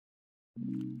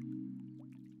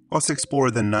Let's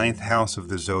explore the ninth house of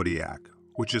the Zodiac,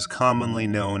 which is commonly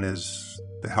known as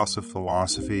the house of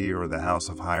philosophy or the house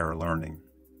of higher learning.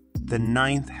 The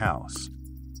ninth house.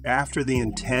 After the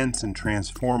intense and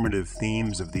transformative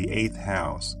themes of the eighth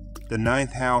house, the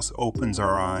ninth house opens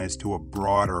our eyes to a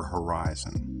broader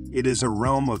horizon. It is a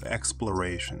realm of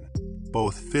exploration,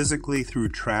 both physically through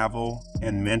travel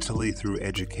and mentally through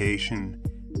education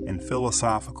and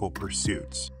philosophical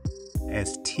pursuits.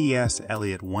 As T.S.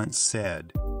 Eliot once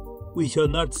said, "We shall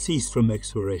not cease from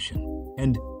exploration,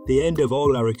 and the end of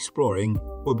all our exploring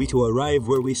will be to arrive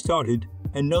where we started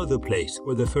and know the place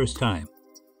for the first time."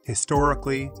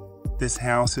 Historically, this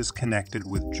house is connected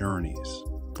with journeys,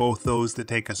 both those that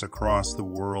take us across the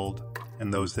world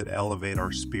and those that elevate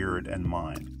our spirit and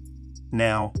mind.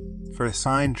 Now, for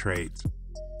sign traits,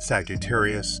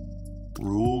 Sagittarius,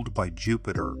 ruled by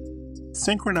Jupiter.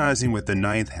 Synchronizing with the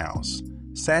ninth house,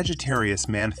 Sagittarius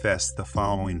manifests the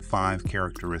following 5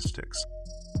 characteristics.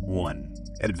 1.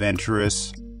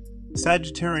 Adventurous.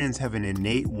 Sagittarians have an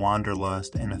innate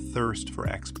wanderlust and a thirst for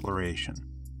exploration.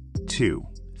 2.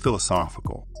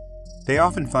 Philosophical. They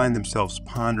often find themselves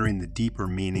pondering the deeper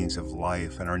meanings of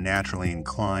life and are naturally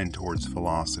inclined towards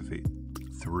philosophy.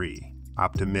 3.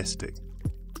 Optimistic.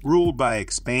 Ruled by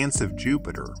expansive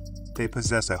Jupiter, they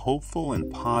possess a hopeful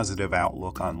and positive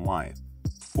outlook on life.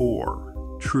 4.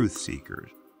 Truth seekers.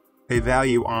 They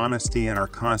value honesty and are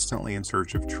constantly in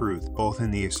search of truth, both in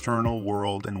the external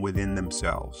world and within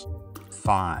themselves.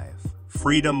 5.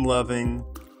 Freedom-loving.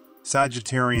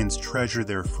 Sagittarians treasure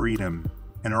their freedom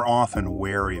and are often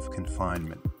wary of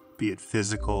confinement, be it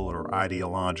physical or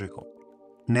ideological.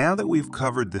 Now that we've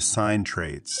covered the sign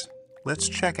traits, let's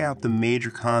check out the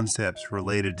major concepts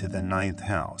related to the ninth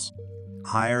house: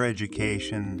 higher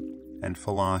education and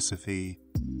philosophy.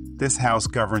 This house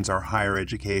governs our higher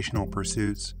educational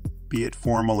pursuits, be it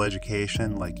formal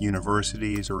education like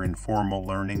universities or informal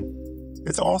learning.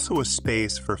 It's also a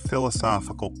space for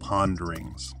philosophical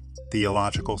ponderings,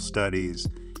 theological studies,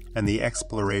 and the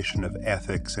exploration of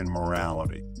ethics and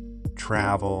morality,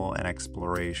 travel and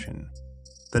exploration.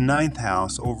 The ninth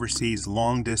house oversees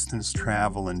long-distance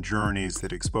travel and journeys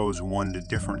that expose one to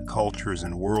different cultures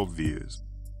and worldviews.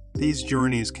 These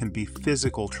journeys can be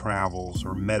physical travels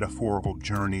or metaphorical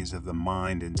journeys of the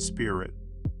mind and spirit.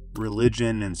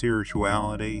 Religion and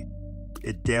spirituality,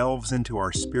 it delves into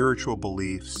our spiritual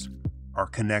beliefs, our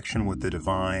connection with the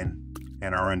divine,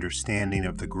 and our understanding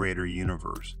of the greater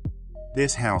universe.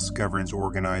 This house governs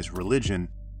organized religion,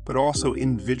 but also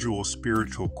individual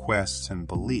spiritual quests and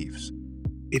beliefs.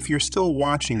 If you're still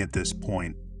watching at this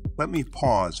point, let me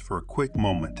pause for a quick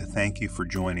moment to thank you for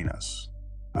joining us.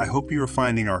 I hope you are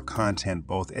finding our content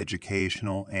both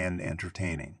educational and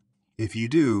entertaining. If you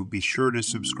do, be sure to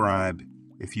subscribe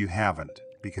if you haven't,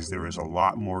 because there is a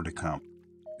lot more to come.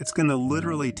 It's going to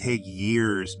literally take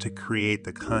years to create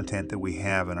the content that we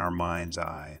have in our mind's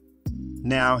eye.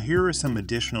 Now, here are some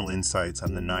additional insights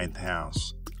on the ninth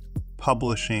house: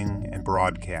 publishing and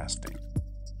broadcasting.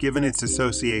 Given its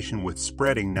association with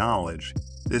spreading knowledge,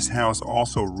 this house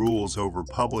also rules over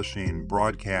publishing,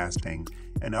 broadcasting,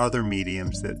 and other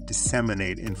mediums that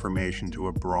disseminate information to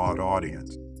a broad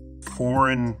audience.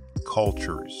 Foreign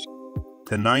cultures.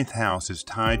 The ninth house is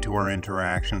tied to our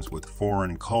interactions with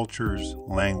foreign cultures,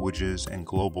 languages, and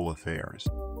global affairs.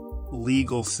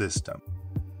 Legal system.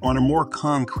 On a more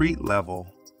concrete level,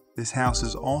 this house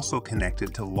is also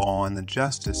connected to law and the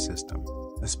justice system,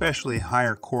 especially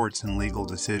higher courts and legal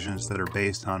decisions that are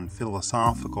based on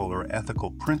philosophical or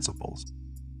ethical principles.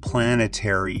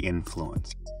 Planetary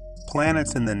influence.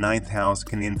 Planets in the ninth house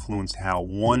can influence how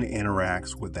one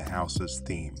interacts with the house's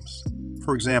themes.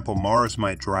 For example, Mars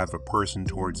might drive a person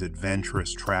towards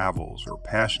adventurous travels or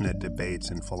passionate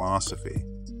debates in philosophy,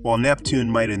 while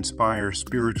Neptune might inspire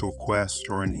spiritual quests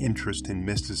or an interest in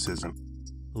mysticism.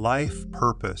 Life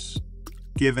purpose.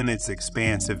 Given its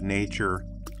expansive nature,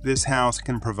 this house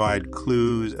can provide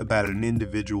clues about an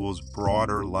individual's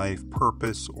broader life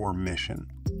purpose or mission.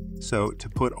 So, to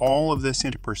put all of this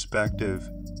into perspective,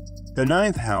 the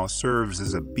ninth house serves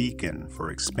as a beacon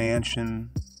for expansion,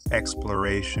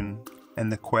 exploration, and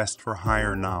the quest for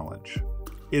higher knowledge.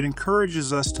 It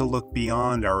encourages us to look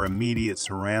beyond our immediate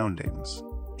surroundings,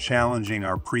 challenging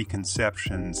our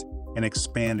preconceptions and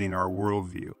expanding our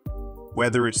worldview.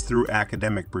 Whether it's through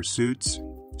academic pursuits,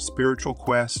 spiritual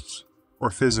quests, or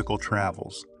physical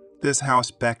travels, this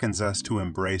house beckons us to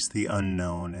embrace the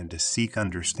unknown and to seek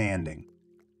understanding.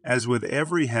 As with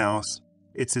every house,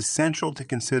 it's essential to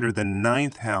consider the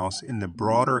ninth house in the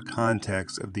broader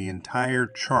context of the entire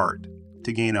chart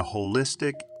to gain a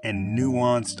holistic and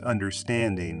nuanced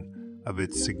understanding of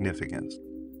its significance.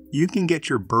 You can get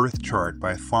your birth chart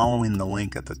by following the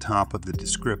link at the top of the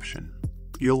description.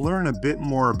 You'll learn a bit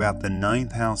more about the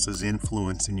 9th house's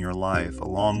influence in your life,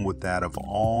 along with that of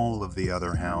all of the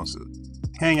other houses.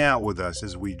 Hang out with us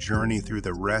as we journey through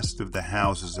the rest of the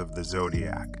houses of the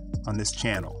Zodiac on this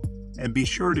channel. And be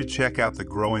sure to check out the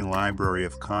growing library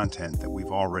of content that we've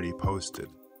already posted.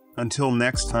 Until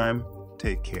next time,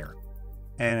 take care.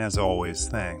 And as always,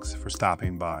 thanks for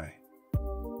stopping by.